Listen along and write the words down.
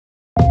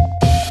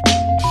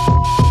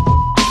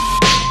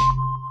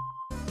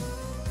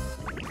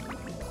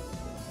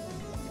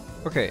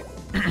Okay,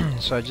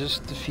 so I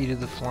just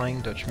defeated the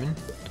Flying Dutchman.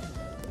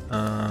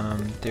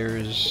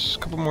 There's a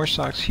couple more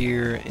socks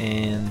here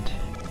and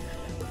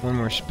one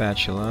more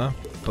spatula,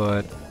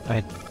 but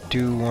I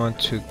do want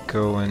to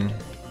go and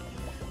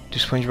do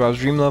SpongeBob's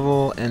Dream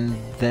level, and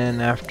then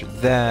after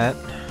that,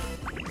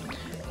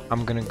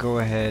 I'm gonna go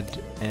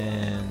ahead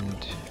and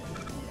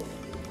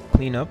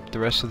clean up the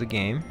rest of the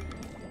game.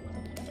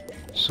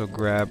 So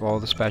grab all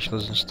the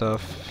spatulas and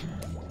stuff,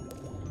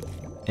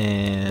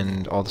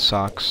 and all the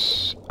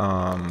socks,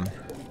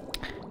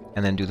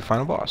 and then do the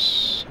final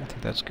boss. I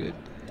think that's good.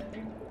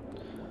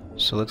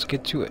 So let's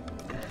get to it.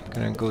 I'm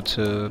gonna go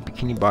to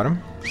Bikini Bottom,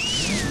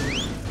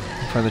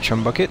 in front of the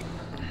chum bucket,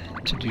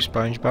 to do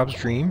SpongeBob's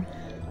Dream.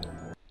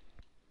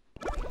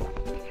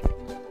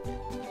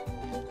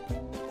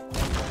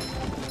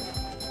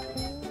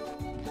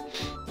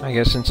 I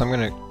guess since I'm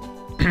gonna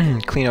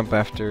clean up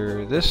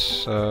after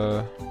this,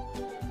 may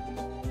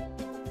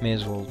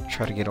as well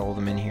try to get all of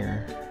them in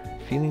here.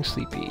 Feeling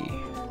sleepy.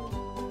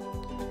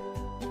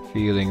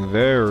 Feeling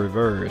very,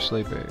 very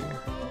sleepy.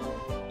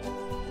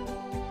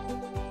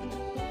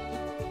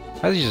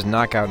 How did you just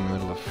knock out in the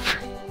middle of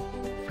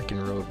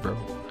freaking road, bro?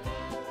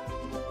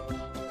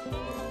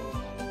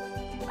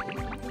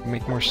 It'd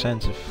make more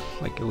sense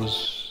if, like, it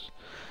was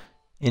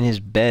in his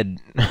bed.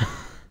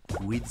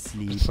 With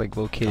sleep, it's like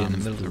located in the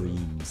middle of the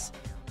room.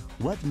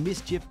 What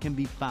mischief can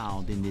be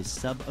found in this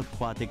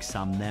subaquatic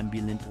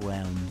somnambulant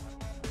realm?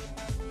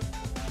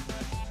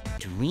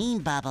 Dream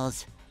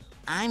bubbles.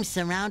 I'm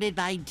surrounded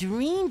by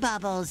dream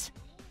bubbles.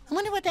 I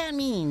wonder what that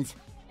means.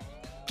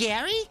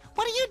 Gary,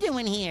 what are you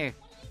doing here?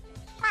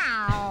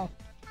 Meow.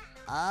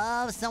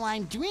 Oh, so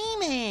I'm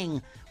dreaming.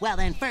 Well,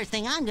 then first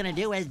thing I'm gonna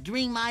do is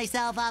dream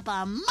myself up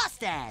a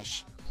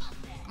mustache.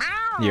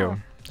 Meow. Yo,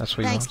 that's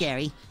what you Thanks, want.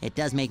 Gary. It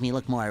does make me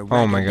look more rugged,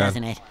 Oh my god.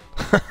 doesn't it?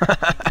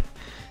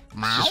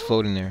 It's just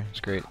floating there. It's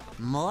great.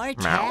 More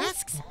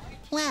tasks?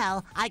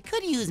 Well, I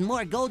could use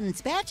more golden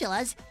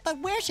spatulas, but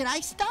where should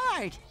I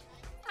start?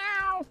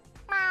 Meow,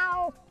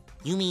 meow.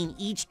 You mean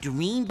each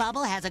dream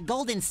bubble has a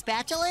golden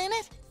spatula in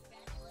it?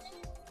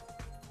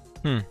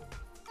 Meow.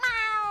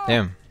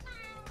 Damn.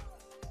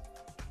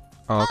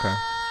 Oh, okay.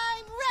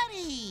 I'm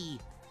ready!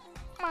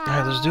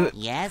 Alright, let's do it.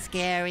 Yes,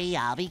 Gary,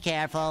 I'll be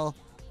careful.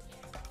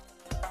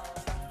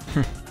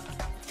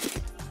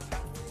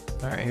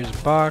 Alright, here's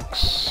a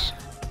box.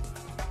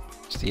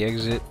 It's the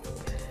exit.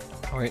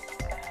 Oh, wait.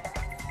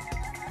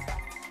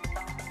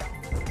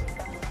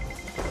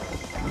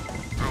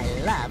 I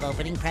love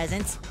opening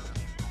presents.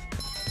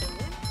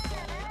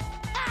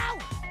 Ow!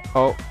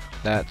 Oh,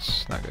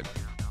 that's not good.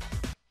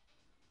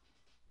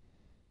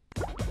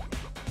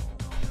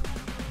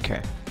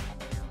 Okay.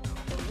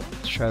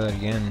 Let's try that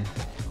again.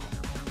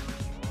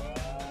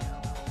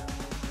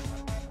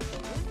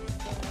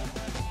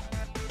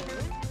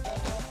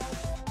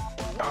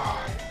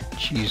 Oh,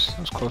 jeez, that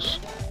was close.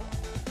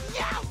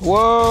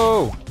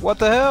 Whoa! What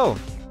the hell?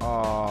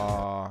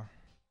 Aww.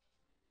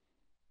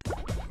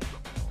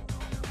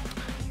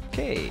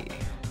 Okay,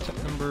 step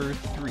number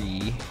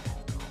 3.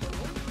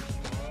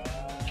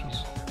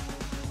 Jeez.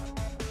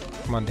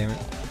 Come on, damn it.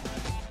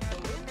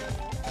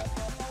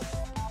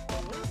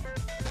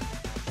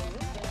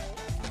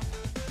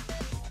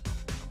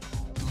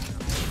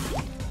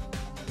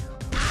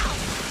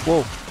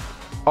 Whoa.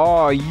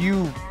 Aw,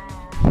 you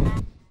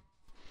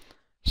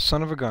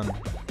son of a gun.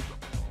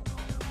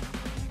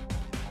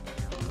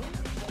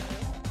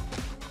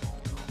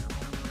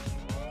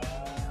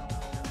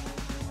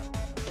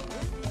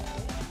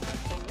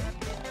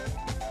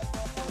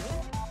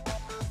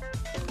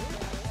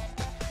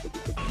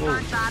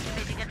 SpongeBob to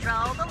mission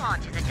control, the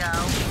launch is a go.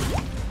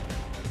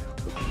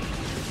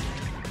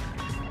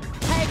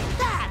 Take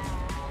that!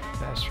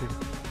 Bastard.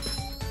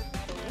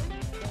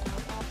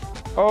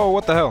 Oh,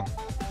 what the hell?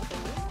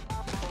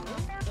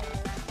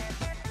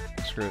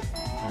 Screw it.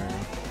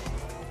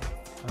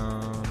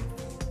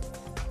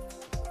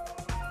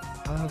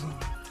 Alright.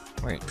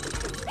 Wait.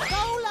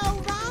 Solo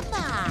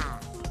Rama!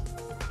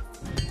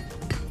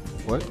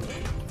 What?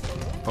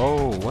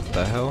 Oh, what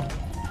the hell?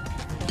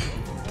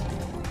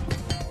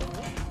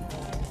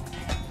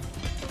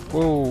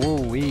 Whoa,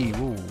 whoa, wee,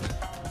 whoa.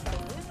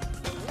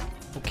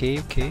 Okay,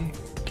 okay.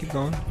 Keep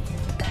going.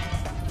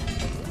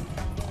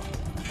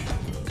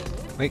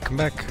 Wait, come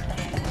back.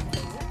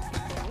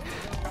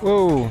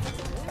 Whoa.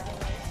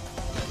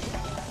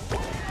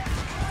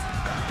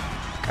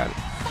 Got it.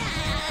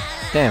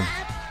 Damn.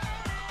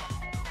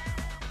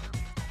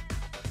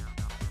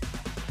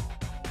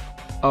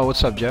 Oh,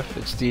 what's up, Jeff?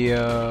 It's the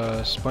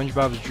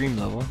SpongeBob's Dream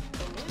level.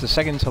 It's the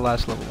second to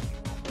last level.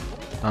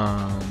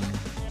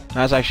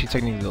 That's actually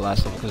technically the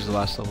last level, because the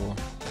last level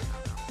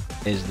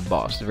is the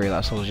boss. The very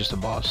last level is just a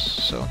boss,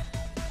 so...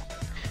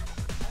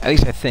 At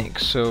least I think,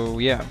 so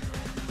yeah.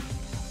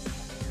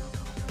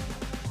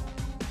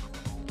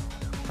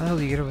 How the hell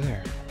do you get over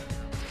there?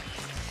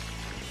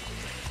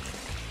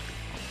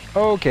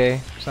 Okay,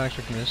 I was not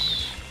expecting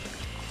this.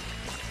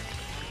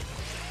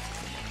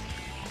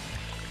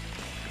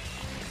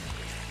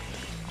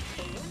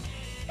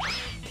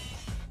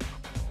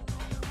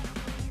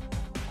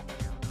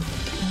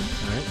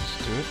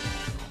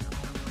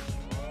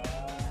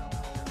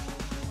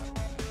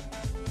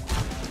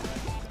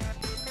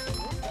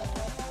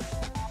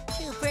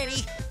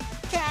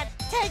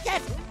 take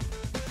it!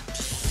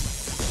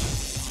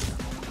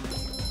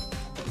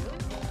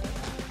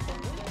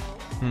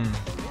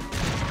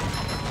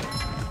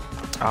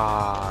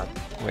 Ah,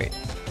 wait.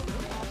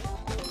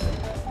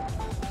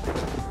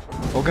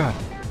 Oh god.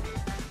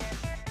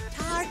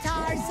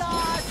 Tartar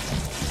sauce!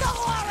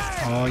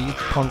 Score! Oh, you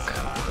punk.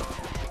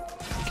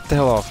 Get the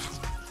hell off.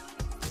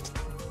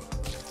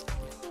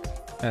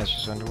 That's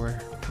just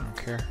underwear. I don't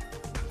care.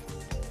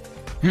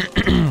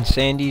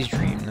 Sandy's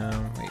dream. No,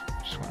 wait.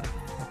 Just one.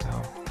 What the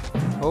hell?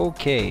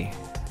 Okay.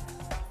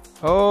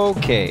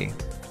 Okay.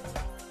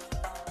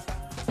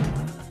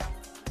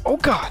 Oh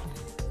god!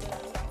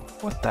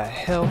 What the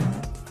hell?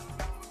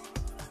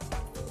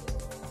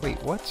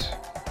 Wait, what?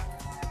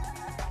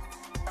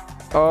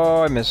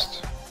 Oh, I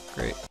missed.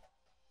 Great.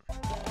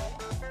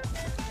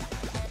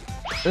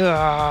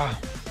 Ah!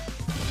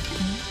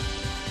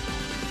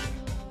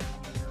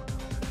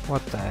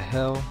 What the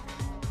hell?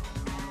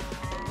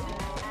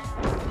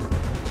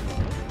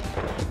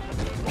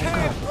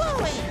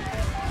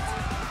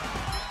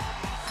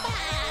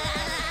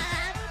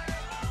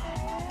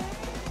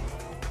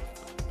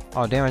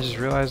 Oh damn, I just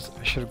realized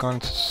I should have gone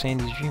to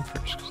Sandy's dream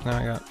first, because now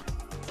I got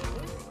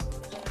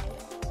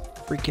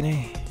freaking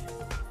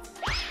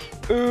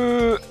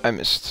A. I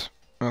missed.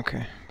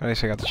 Okay, but at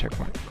least I got the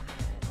checkpoint.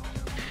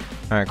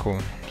 Alright, cool.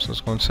 So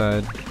let's go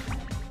inside.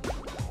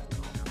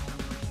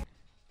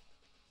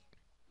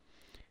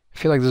 I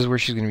feel like this is where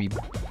she's gonna be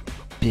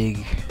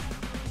big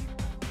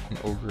and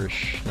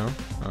ogreish, no?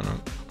 I don't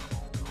know.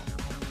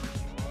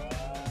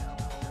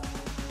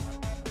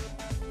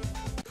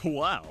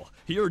 Wow,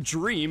 your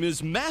dream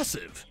is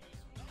massive.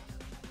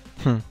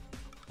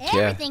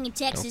 Everything in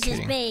Texas is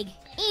big,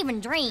 even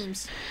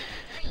dreams.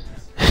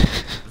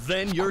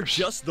 Then you're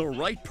just the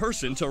right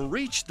person to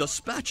reach the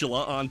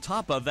spatula on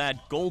top of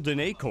that golden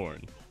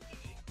acorn.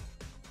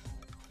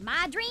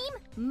 My dream,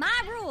 my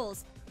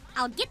rules.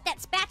 I'll get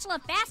that spatula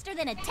faster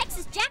than a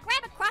Texas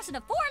jackrabbit crossing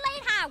a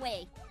 4-lane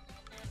highway.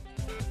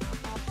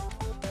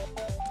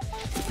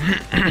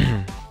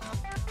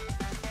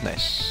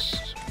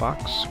 Nice.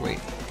 Box? Wait.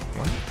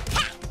 What?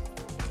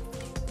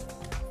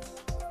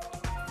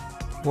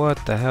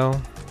 What the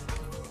hell?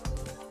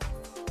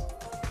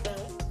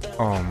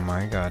 Oh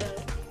my god.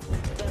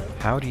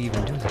 How do you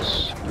even do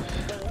this?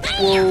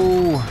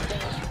 Whoa!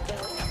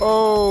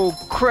 Oh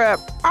crap!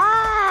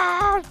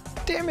 Ah!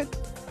 Damn it!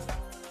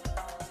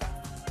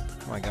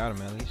 Oh, I got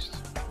him at least.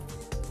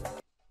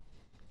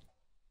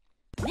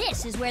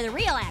 This is where the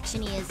real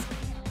action is.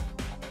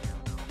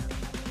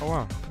 Oh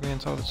wow, put me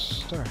inside the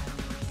star.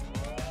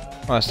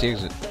 Oh, that's the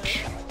exit.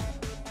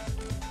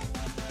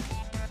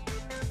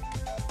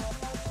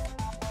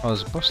 Oh,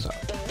 there's a bus stop.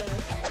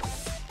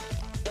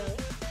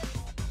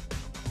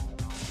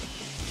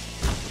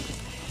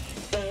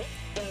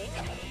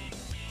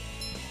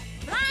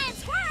 Flying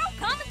squirrel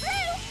coming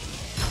through.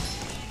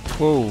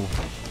 Whoa.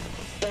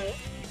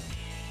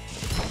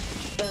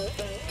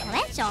 Well,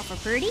 that's awful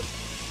pretty.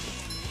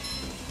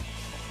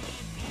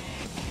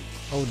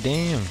 Oh,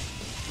 damn.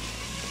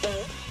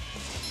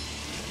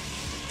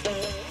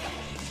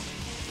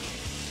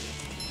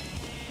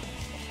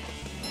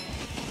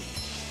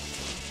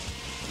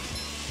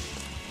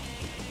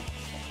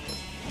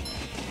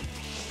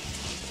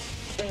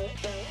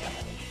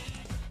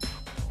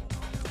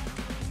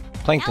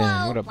 Plankton,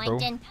 Hello, what up,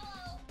 Plankton.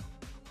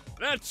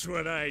 That's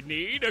what I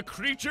need, a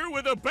creature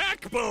with a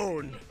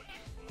backbone. bro?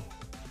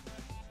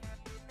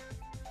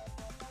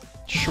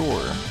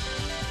 Sure.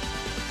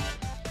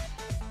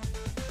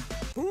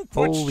 Who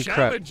puts Holy crap.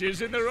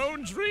 challenges in their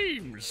own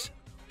dreams?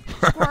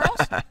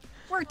 Squirrels?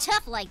 We're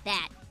tough like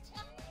that.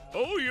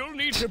 Oh, you'll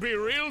need to be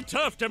real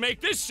tough to make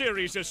this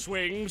series of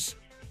swings.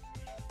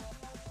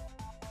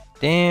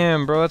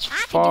 Damn, bro, that's I can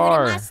do it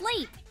far. in my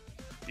sleep.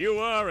 You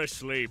are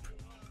asleep.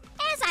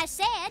 As I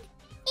said,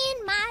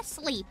 in my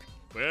sleep.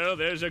 Well,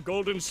 there's a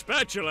golden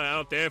spatula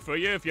out there for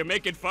you if you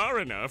make it far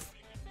enough.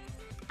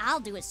 I'll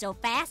do it so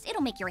fast,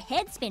 it'll make your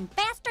head spin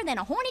faster than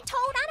a horny toad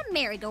on a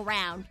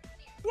merry-go-round.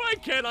 Why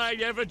can't I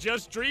ever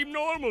just dream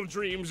normal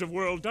dreams of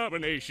world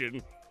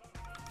domination?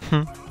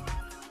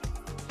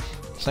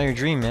 It's not your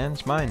dream, man.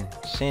 It's mine.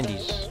 It's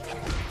Sandy's.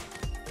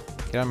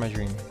 Get out of my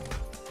dream.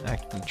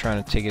 I'm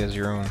trying to take it as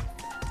your own.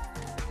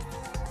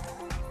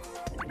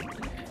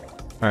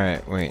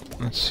 Alright, wait.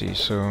 Let's see.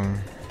 So...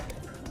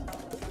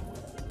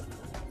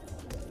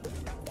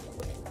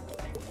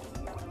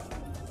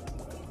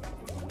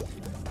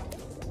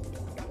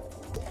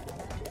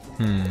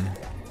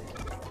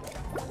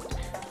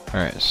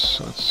 Alright,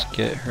 so let's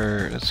get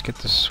her... Let's get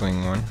the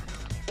swing one.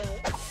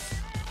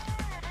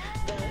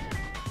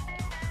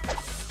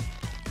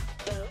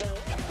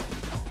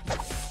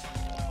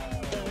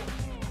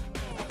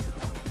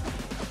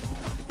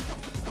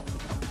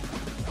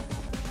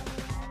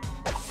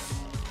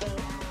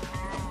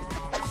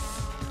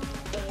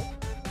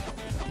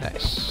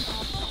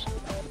 Nice.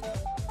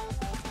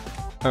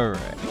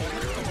 Alright.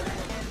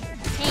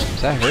 Hey,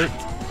 Does that hurt?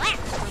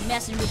 relax, we're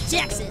messing with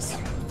Texas.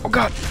 Oh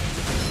god!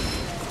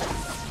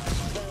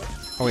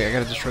 Oh wait, I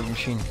gotta destroy the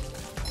machine.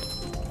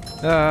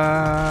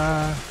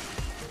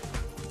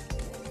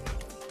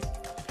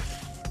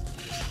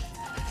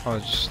 Oh,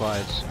 it just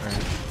slides.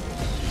 Alright.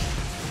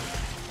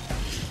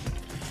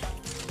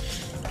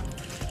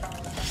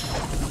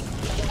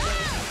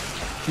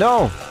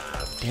 No!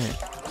 Damn it.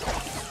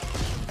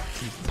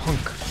 You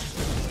punk.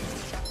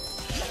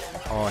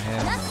 Oh,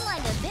 hell Nothing no.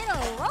 like a bit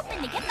of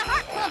roping to get the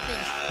heart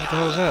pumping. What the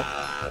hell is that?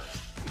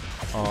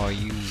 Oh,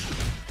 you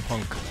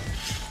punk.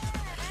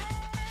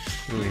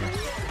 Get over here.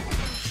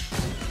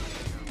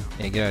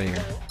 Yeah, get out of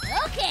here.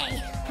 Okay,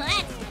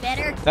 that's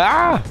better.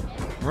 Ah!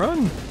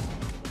 Run!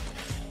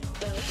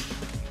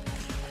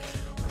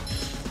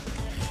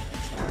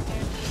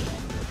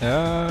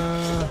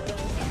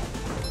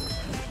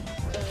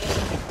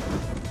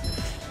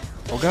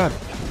 Oh god.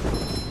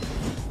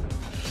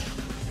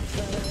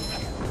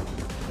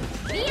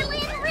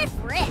 Feeling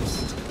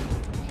refreshed.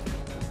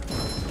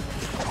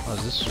 Oh,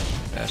 is this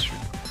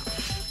bastard?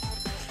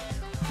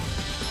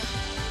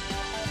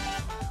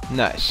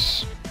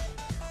 Nice.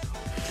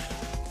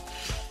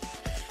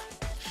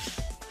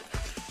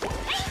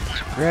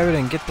 Let's grab it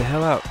and get the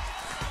hell out.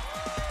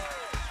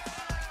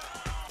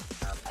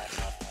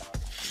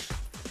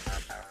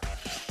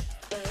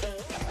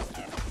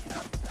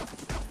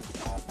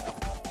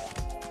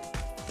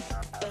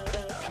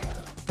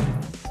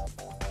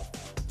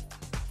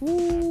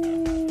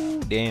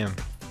 Ooh, damn.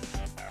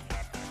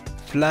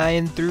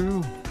 Flying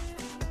through.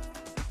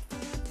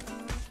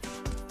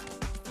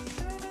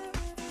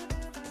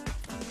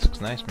 This looks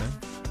nice, man.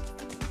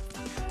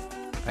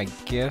 I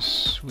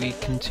guess we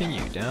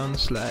continue down the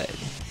slide.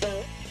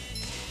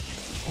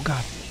 Oh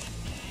god.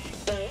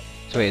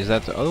 So wait, is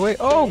that the other way?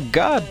 Oh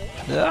god!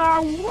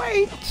 Ah,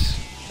 wait!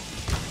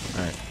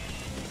 Alright.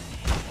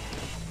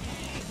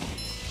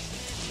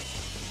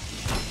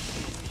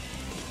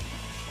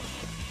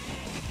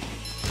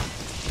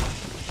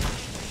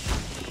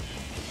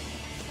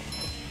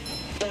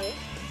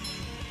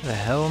 Where the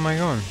hell am I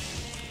going?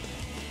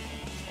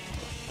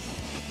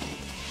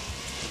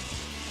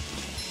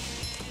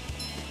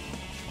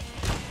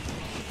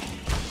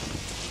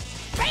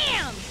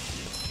 Bam!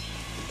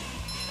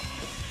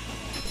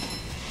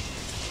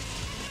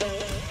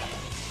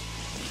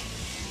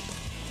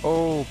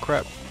 Oh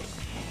crap.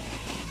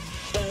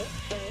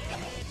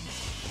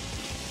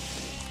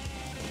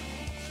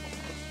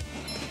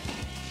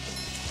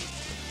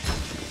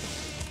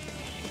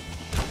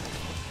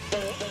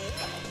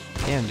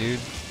 Damn, dude.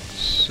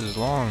 This is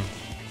long.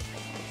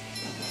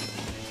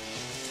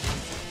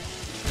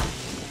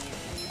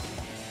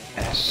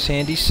 As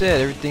Sandy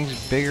said,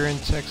 everything's bigger in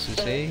Texas,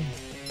 eh?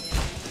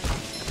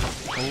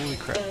 Holy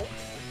crap.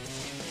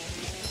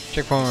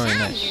 Checkpoint, Shinier the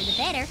nice.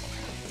 better.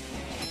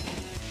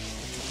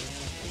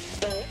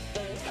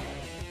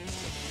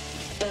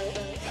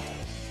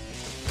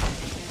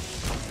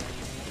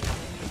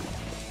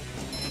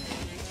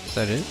 Is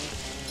that it?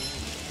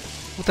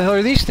 What the hell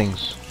are these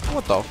things?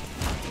 What the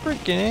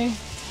freaking eh?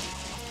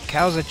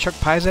 Cows that chuck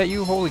pies at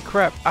you? Holy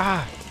crap.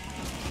 Ah!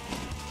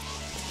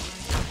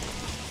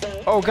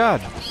 Oh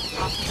god!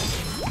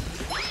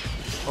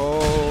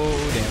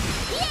 Oh damn.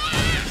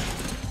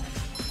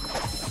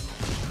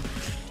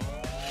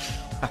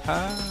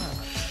 Haha!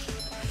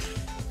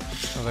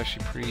 That was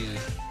actually pretty easy.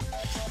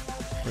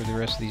 For the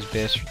rest of these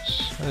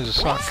bastards. There's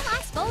a Well, sock.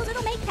 I suppose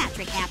it'll make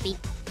Patrick happy.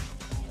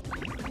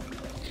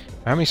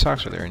 How many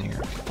socks are there in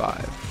here?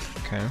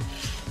 5. Okay.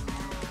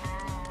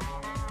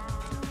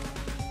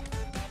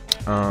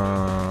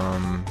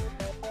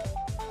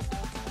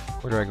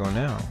 Where do I go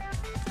now?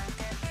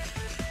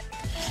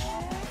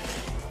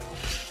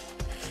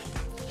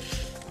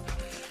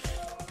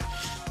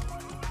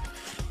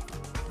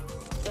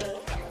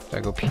 Do I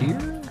go up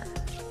here?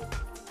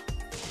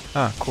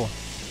 Ah, cool.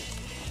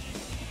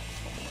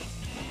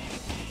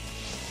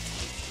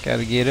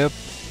 Gotta get up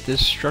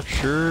this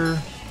structure.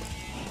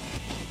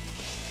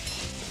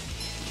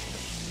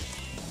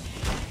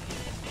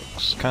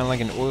 It's kind of like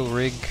an oil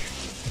rig,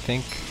 I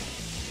think.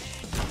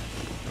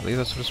 I believe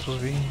that's what it's supposed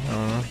to be. I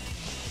don't know.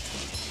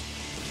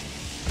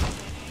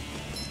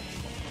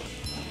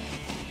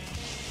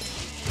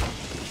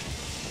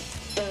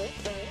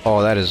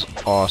 Oh, that is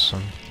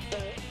awesome.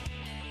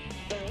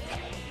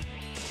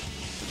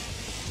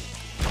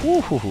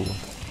 Woohoo!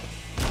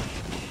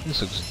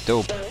 This looks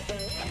dope.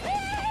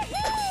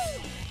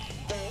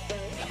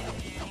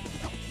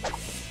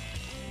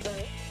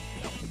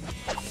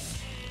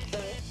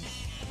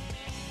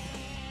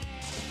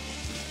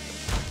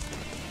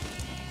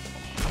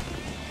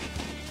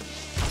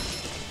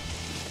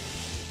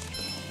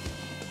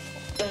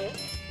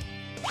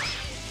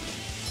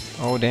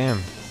 Oh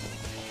damn.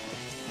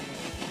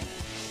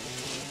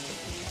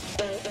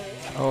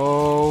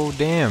 Oh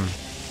damn.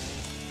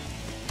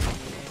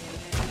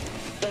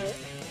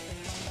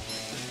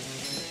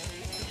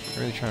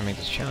 Really trying to make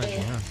this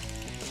challenging, huh?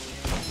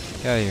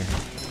 Get out of here.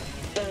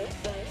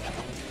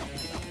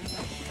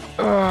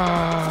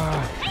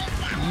 Ah,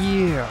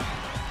 yeah.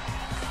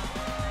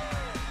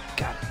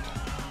 Got it.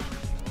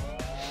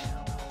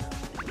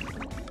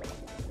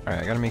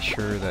 Alright, I gotta make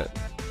sure that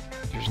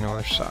there's no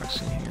other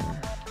socks in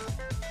here.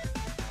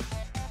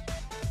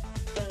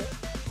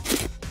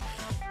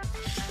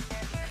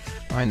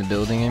 Behind the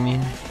building, I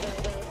mean.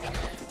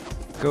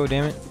 Go,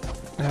 damn it.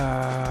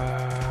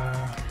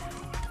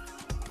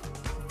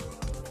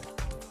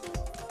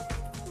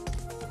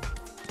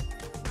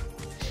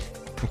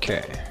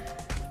 Okay.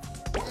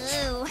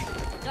 Ooh.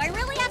 Do I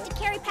really have to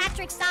carry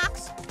Patrick's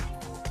socks?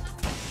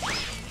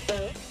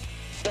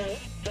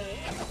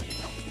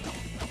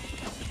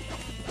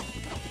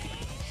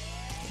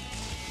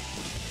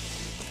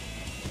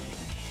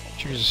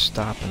 Should we just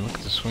stop and look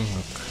at the swing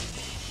hook?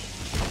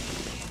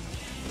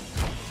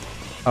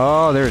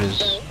 Oh, there it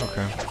is.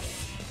 Okay.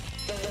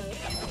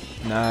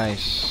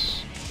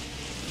 Nice.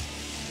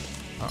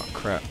 Oh,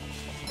 crap.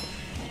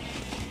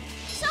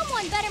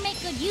 Someone better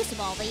make good use of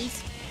all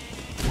these.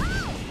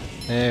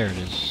 There it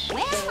is.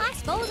 Well, I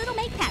suppose it'll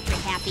make Patrick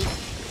happy.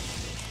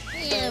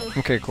 Ew.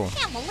 Okay, cool.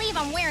 Can't believe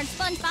I'm wearing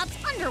SpongeBob's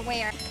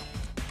underwear.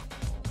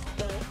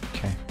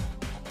 Okay.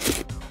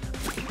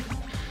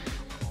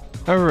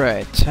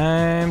 Alright,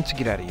 time to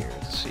get out of here.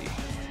 Let's see.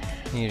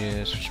 Need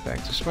to switch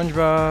back to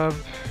SpongeBob.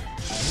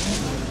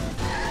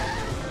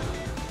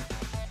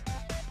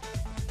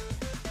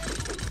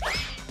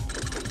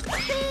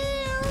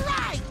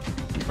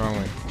 Wrong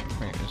way.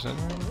 Wait, is that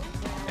right?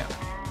 Yeah.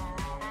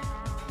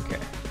 Okay,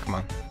 come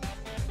on.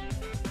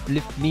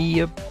 Lift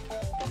me up.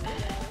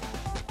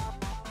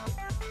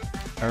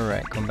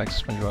 Alright, going back to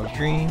SpongeBob's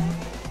dream.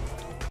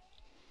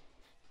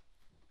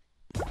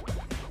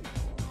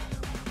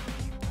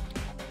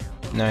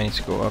 Now I need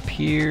to go up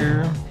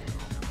here.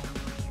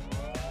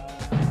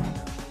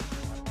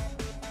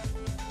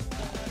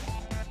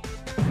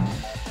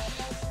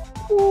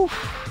 Oof.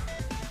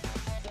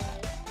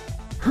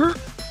 Hurt.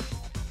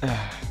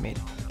 Made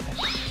it.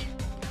 Nice.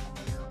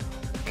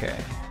 Okay,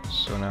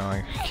 so now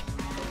I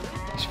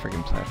these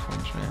friggin'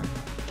 platforms, man.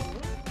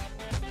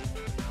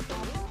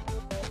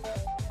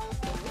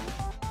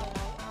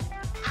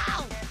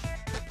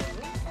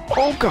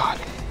 Oh god!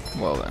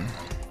 Well then.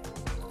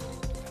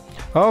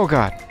 Oh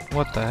god!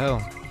 What the hell?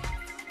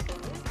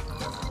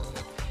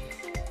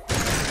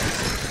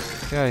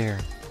 Get out of here.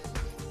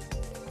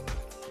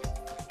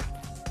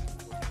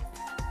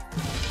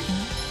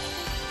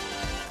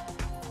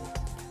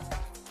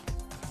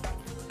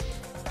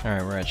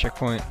 Alright, we're at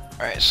checkpoint.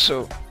 Alright,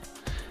 so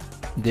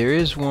there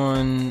is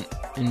one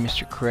in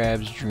Mr.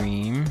 Krabs'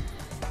 dream.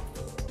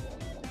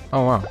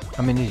 Oh wow,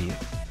 I'm an idiot.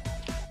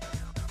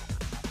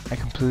 I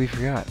completely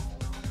forgot.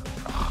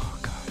 Oh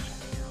god.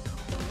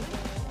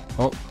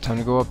 Oh, time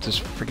to go up this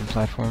freaking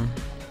platform.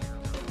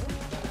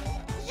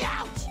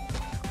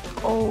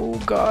 Oh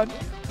god.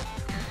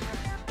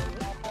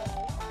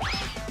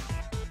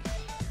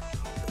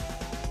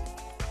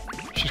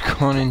 Should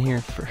go on in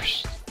here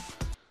first.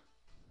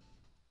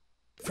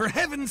 For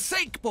heaven's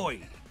sake,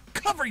 boy!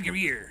 Cover your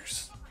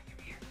ears!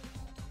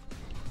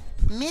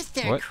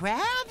 Mr. What?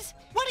 Krabs?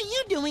 What are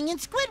you doing in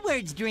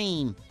Squidward's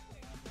dream?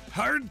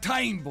 Hard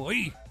time,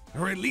 boy.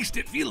 Or at least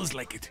it feels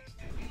like it.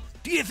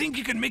 Do you think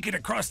you can make it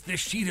across this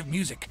sheet of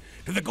music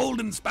to the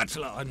golden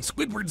spatula on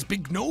Squidward's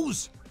big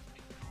nose?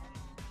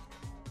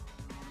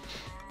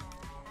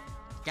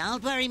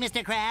 Don't worry,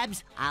 Mr.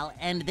 Krabs. I'll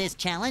end this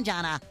challenge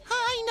on a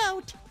high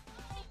note.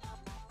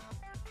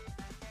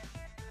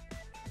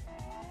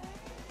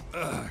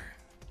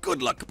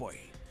 Good luck, boy.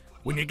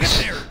 When you get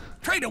there,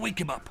 try to wake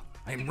him up.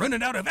 I'm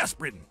running out of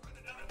aspirin.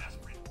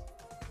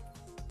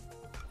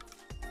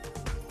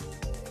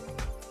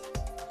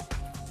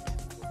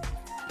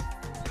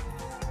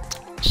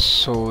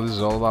 So this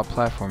is all about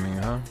platforming,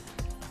 huh?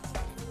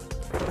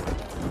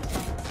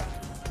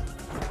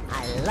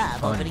 I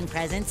love Fun. opening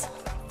presents.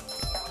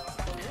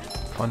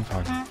 Fun.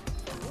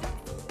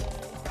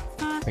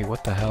 Wait,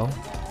 what the hell?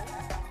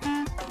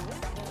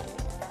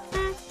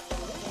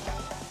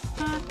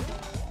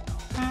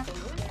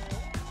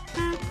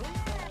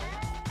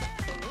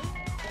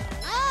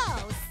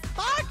 Oh,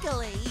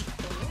 sparkly!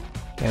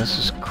 Yeah, this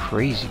is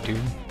crazy, dude.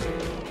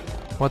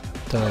 What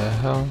the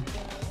hell?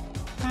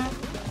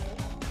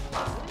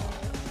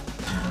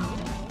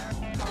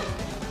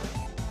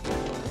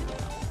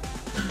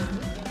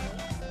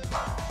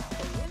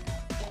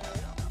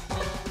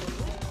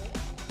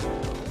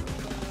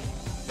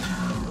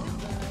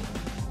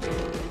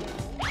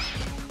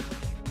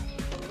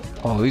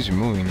 Oh, these are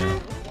moving now.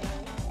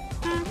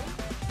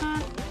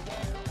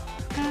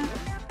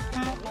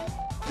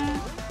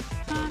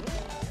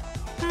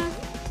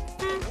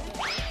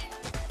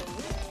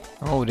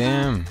 Oh,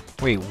 damn.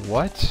 Wait,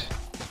 what?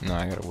 No,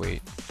 I gotta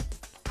wait.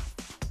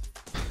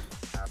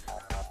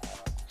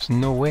 There's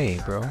no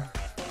way, bro.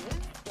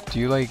 Do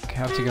you, like,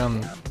 have to get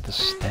on the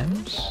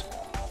stems?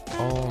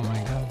 Oh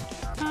my god.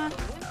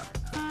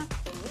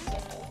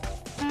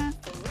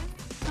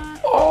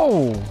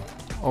 Oh!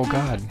 Oh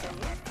god.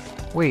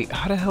 Wait,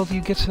 how the hell do you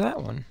get to that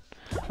one?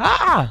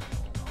 Ah!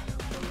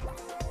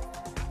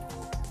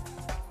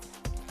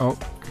 Oh.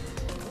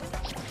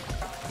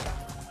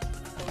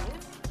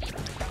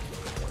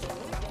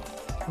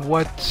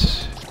 What?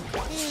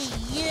 Hey,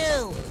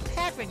 you!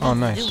 Patrick Oh, needs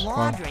nice. to do Wow.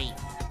 laundry.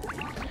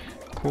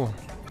 Cool.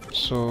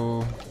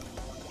 So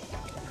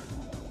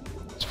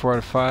it's 4 out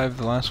of 5.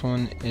 The last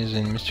one is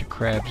in Mr.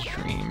 Krabs'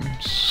 dream.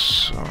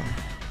 So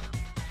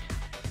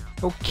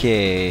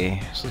Okay,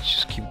 so let's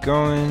just keep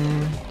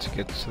going to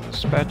get to the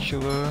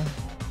spatula.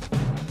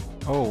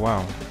 Oh,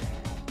 wow.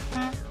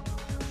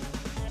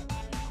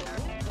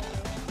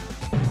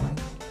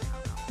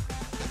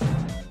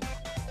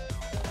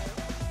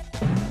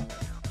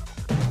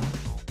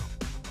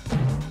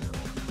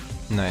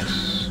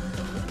 Nice.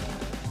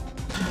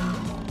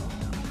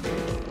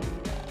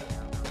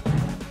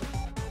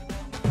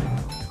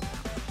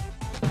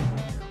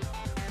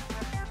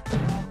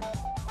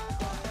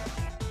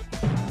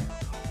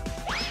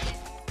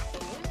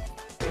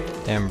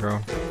 Damn, bro.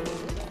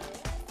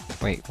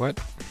 Wait, what?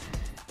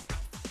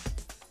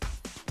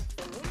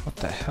 What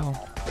the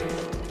hell?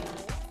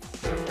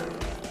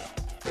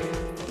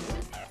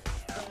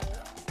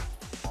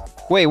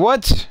 Wait,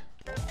 what?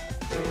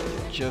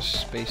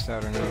 Just spaced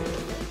out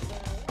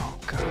enough. Oh,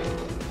 God.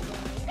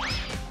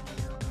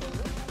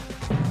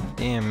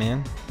 Damn,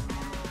 man.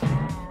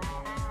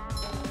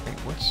 Wait,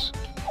 what's...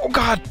 Oh,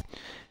 God!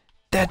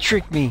 That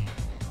tricked me!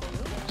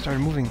 Started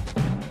moving.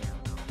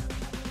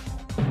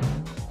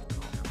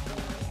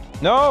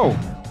 No!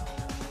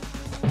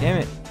 Damn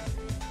it.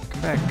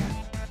 Come back.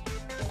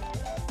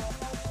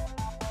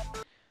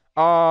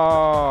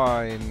 Oh,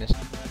 I missed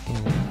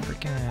in the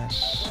freaking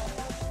ass.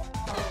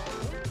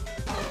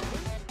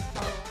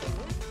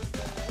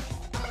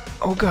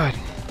 Oh, God.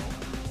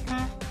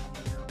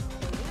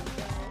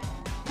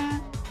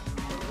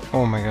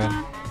 Oh, my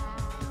God.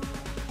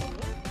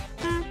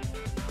 Good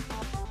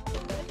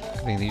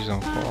thing these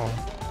don't fall.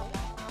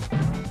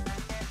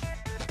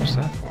 What's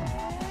that for?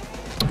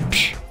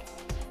 Psh.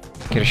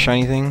 Get a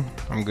shiny thing?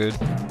 I'm good.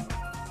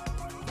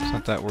 It's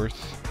not that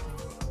worth.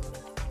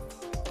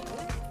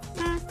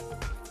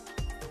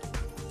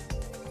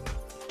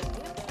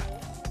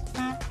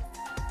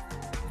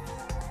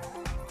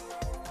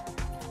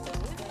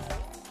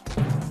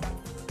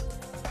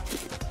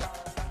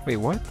 Wait,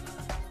 what?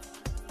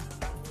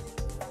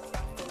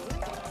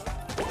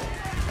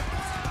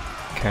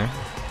 Okay.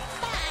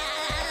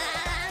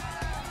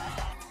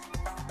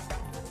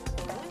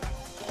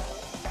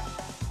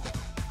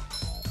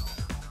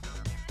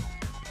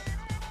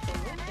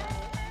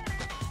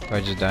 Do I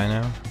just die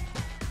now?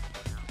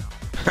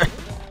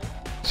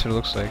 That's what it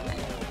looks like.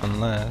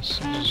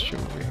 Unless I just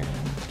jump over here.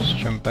 Just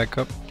jump back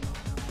up.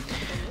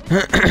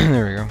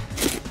 There we go.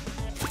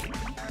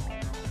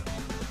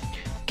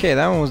 Okay,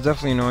 that one was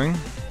definitely annoying.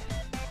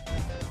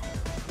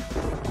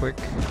 Quick,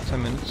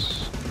 10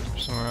 minutes.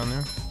 Somewhere around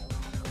there.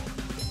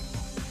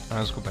 Alright,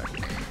 let's go back.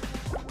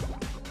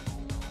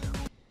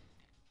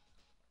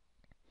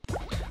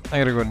 I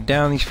gotta go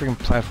down these freaking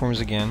platforms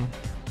again.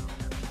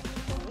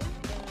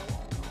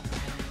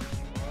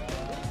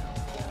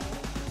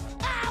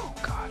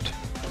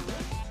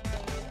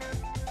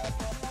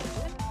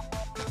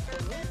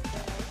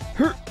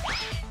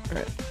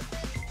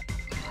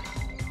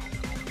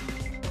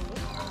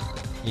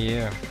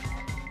 Yeah.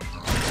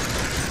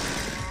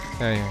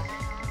 Yeah.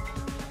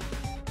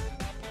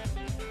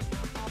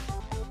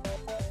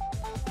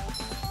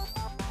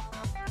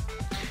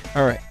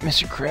 Alright,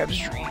 Mr.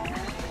 Krabs' dream.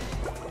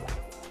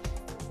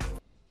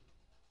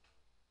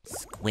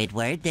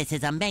 Squidward, this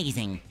is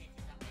amazing.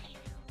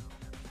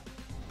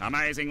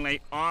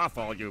 Amazingly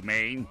awful, you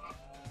mean?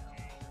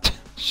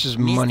 It's just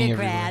money Mr.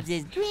 everywhere. Krabs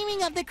is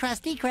dreaming of the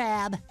Krusty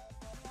Krab.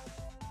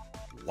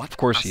 What Of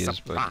course a he is,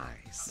 but...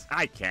 surprise.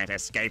 I can't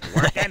escape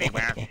work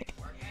anywhere.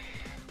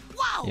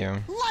 Whoa! Yeah.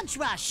 Lunch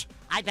rush!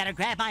 I better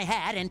grab my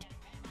hat and...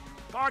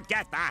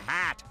 Forget the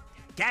hat.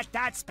 Get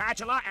that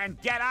spatula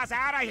and get us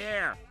out of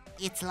here.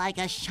 It's like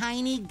a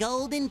shiny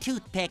golden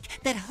toothpick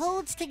that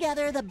holds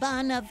together the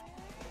bun of...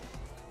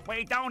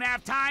 We don't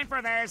have time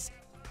for this.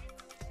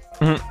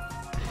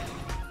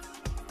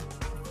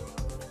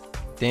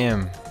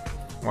 Damn.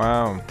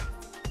 Wow.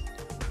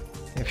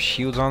 They have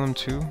shields on them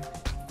too?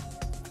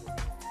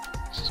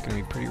 This is gonna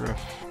be pretty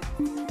rough.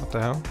 What the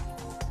hell?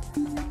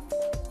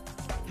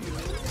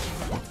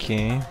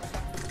 Okay.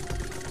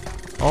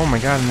 Oh my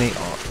god, and they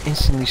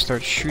instantly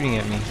start shooting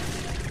at me.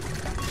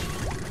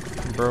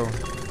 Bro.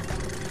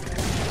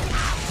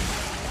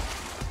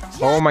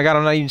 Oh my god,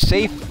 I'm not even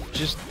safe.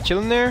 Just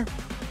chilling there?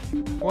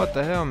 What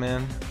the hell,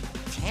 man?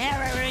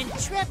 Terror in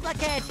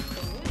triplicate!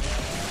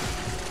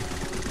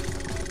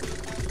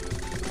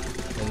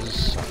 Yeah,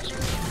 this sucks.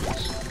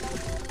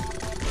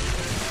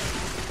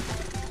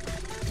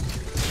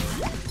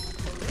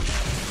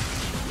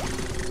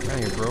 Get out of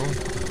here, bro.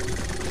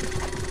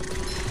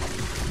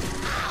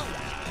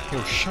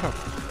 Yo, shut up.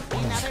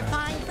 Another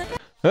fine for...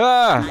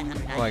 Ah!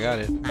 Oh, I got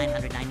it.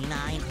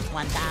 999,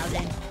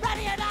 1,000.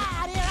 Ready or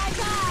not, here I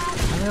come!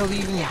 How the hell do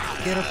you even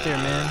get up there,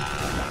 man?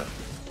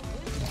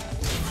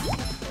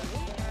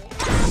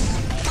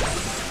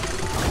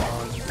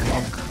 Oh, you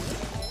punk.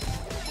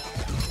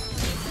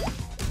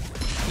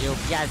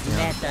 You've just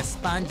met the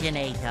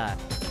Sponginator.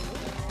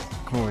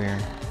 Come over here.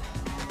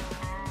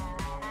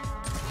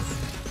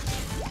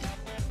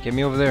 Get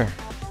me over there.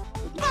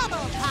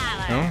 Bubble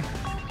power! No?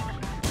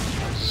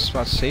 Is this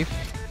spot safe? I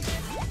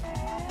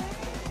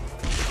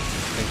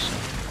think so.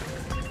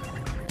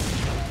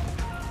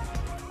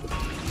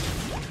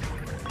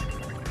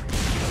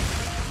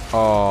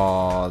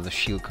 Oh, the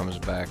shield comes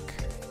back.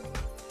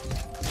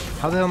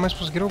 How the hell am I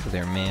supposed to get over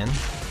there, man?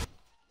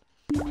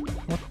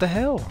 What the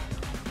hell?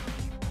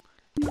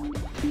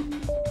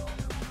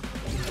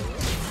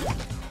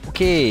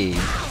 Okay.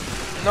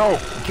 No,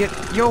 get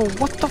yo.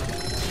 What the?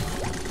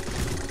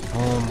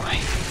 Oh my.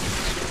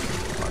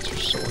 Bots are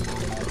so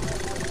annoying.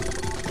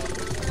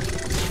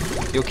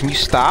 Yo, can you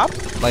stop?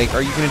 Like,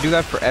 are you gonna do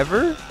that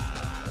forever?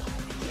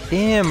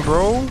 Damn,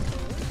 bro.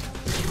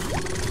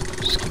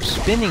 Just keep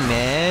spinning,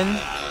 man.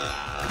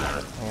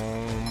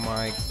 Oh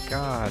my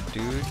god,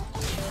 dude.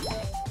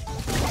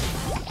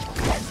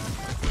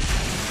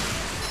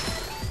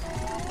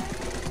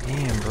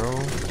 Damn, bro.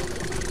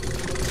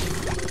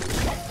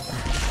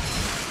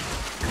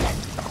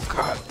 Oh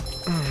god.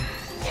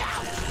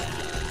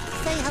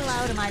 Say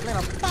hello to my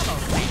little bubble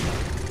friend.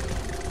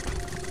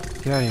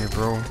 Get out of here,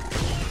 bro.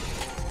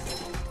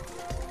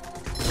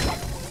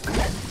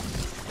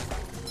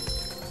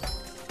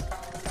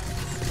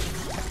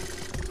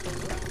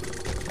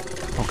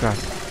 Oh god.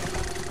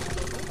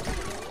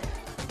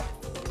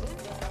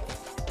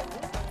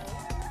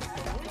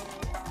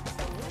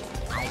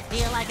 I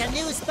feel like a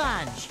new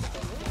sponge.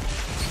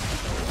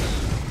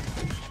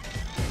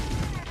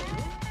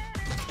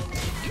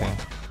 Okay.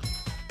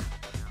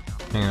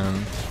 Hang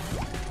on.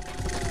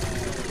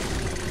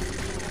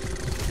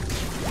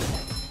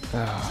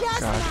 Oh,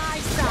 Just god. my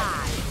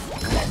size.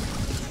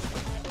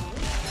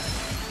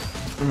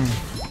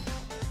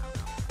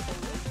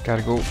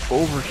 Gotta go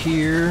over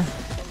here.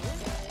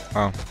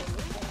 Wow.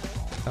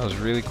 That was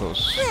really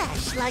close.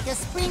 Fresh like a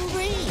spring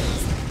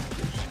breeze.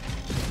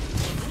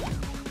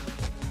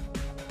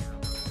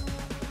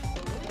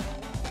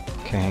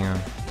 Okay, hang on.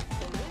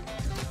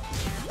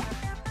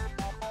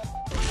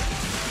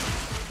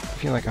 I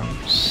feel like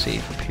I'm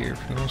safe up here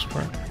for the most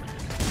part.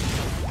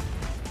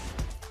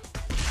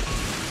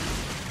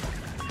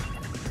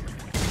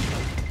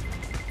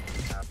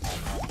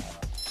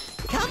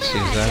 Come See,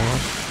 is at that ya.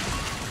 one?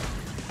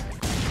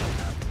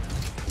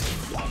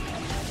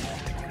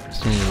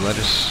 Just need the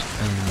lettuce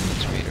and the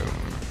tomato.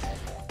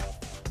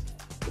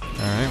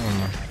 Alright, one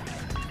more.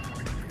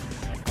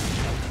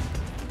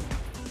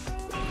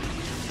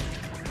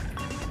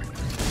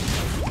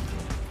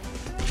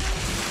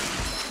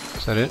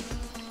 Is that it?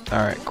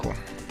 Alright, cool.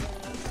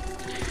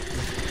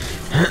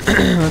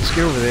 Let's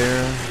get over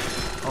there.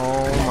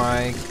 Oh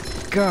my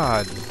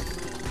god.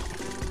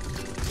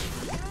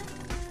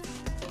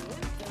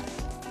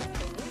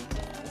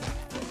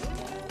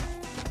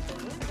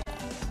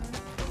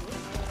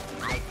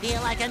 I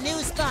feel like a new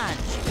sponge.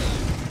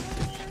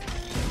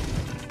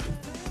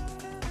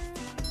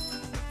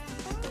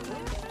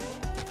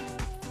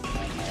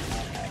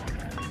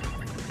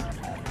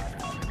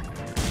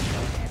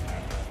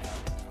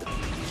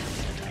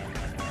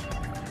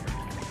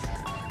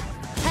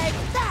 Take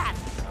that!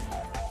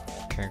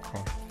 Okay,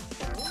 cool.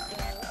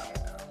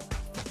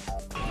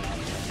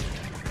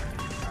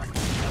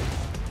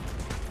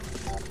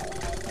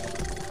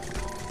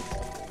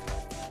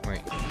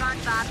 Wait.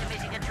 SpongeBob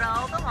Division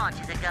Control, the launch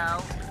is a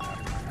go.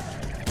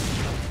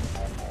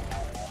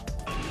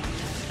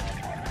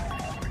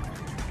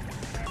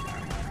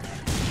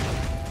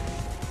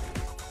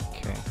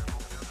 Okay.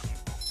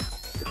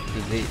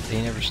 Dude,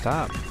 they never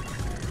stop.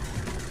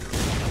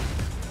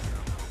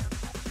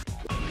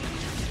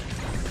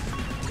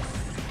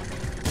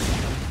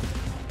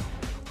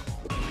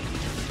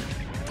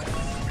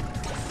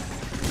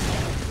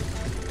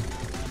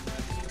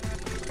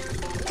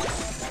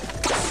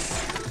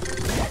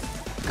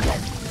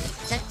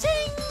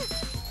 Cha-ching!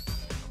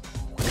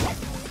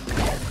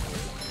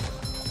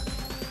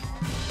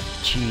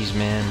 Jeez,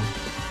 man.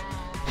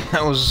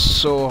 That was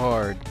so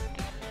hard.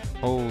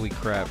 Holy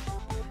crap.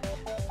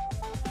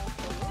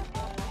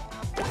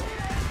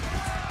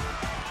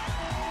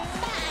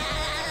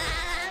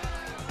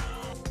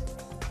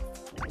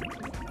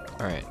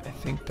 Alright, I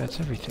think that's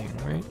everything,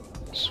 right?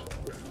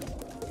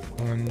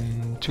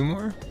 Two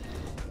more?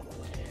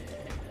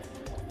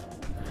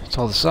 It's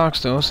all the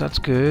socks though, so that's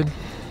good.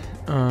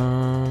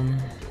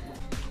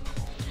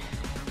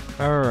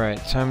 Alright,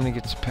 time to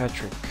get to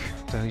Patrick.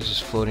 He's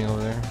just floating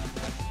over there.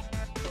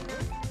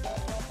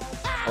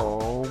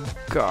 Oh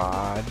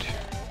god.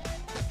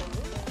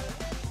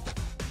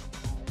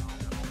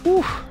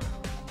 Whew.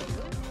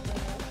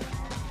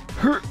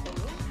 Hurt.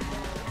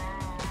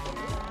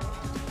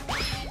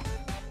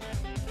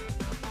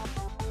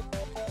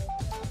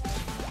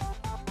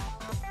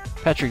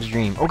 Patrick's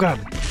dream. Oh god.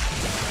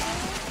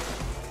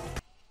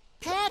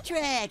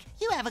 Patrick,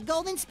 you have a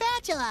golden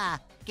spatula.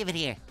 Give it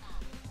here.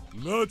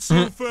 Not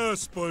so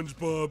fast,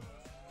 SpongeBob.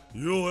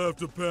 You'll have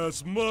to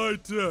pass my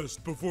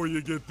test before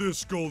you get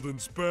this golden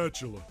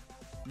spatula.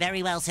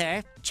 Very well,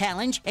 sir.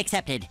 Challenge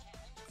accepted.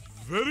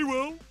 Very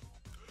well.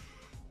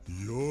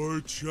 Your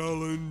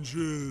challenge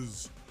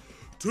is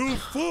to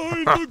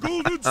find the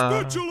golden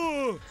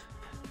spatula.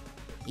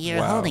 You're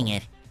Wow. holding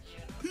it.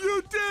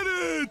 You did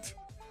it!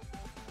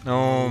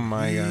 Oh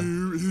my god.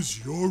 Here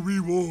is your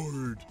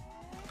reward.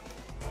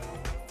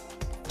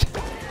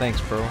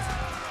 Thanks, bro.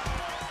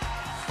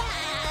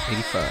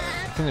 85. I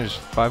think there's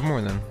 5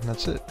 more then.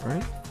 That's it,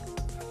 right?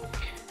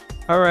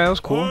 Alright, that was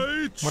cool.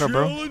 What up,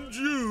 bro? Challenge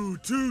you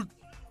to...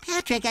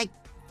 Patrick,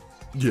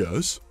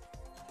 Yes?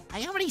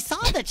 I already saw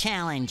the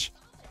challenge.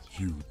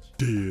 You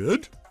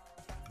did?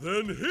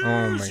 Then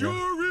Oh my here's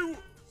your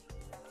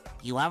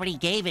You already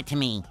gave it to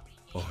me.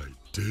 I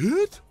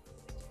did?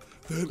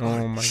 Then Oh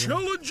I my God.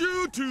 challenge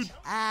you to...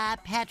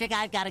 Patrick,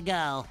 I've gotta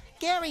go.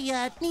 Gary,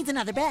 needs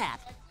another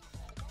bath.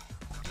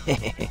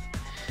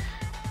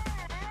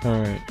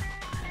 Alright.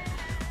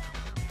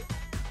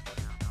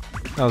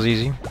 That was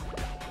easy.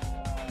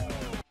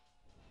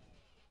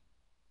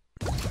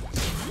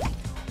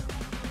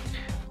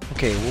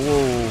 Okay,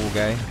 whoa,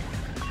 guy.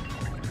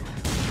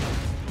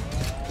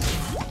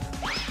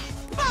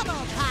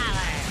 Bubble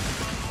power!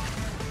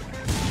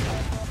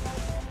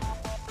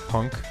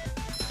 Punk.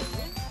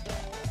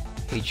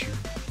 Hate you.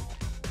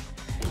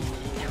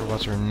 These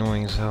robots are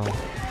annoying as hell.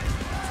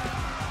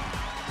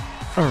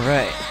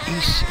 Alright,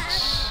 E6.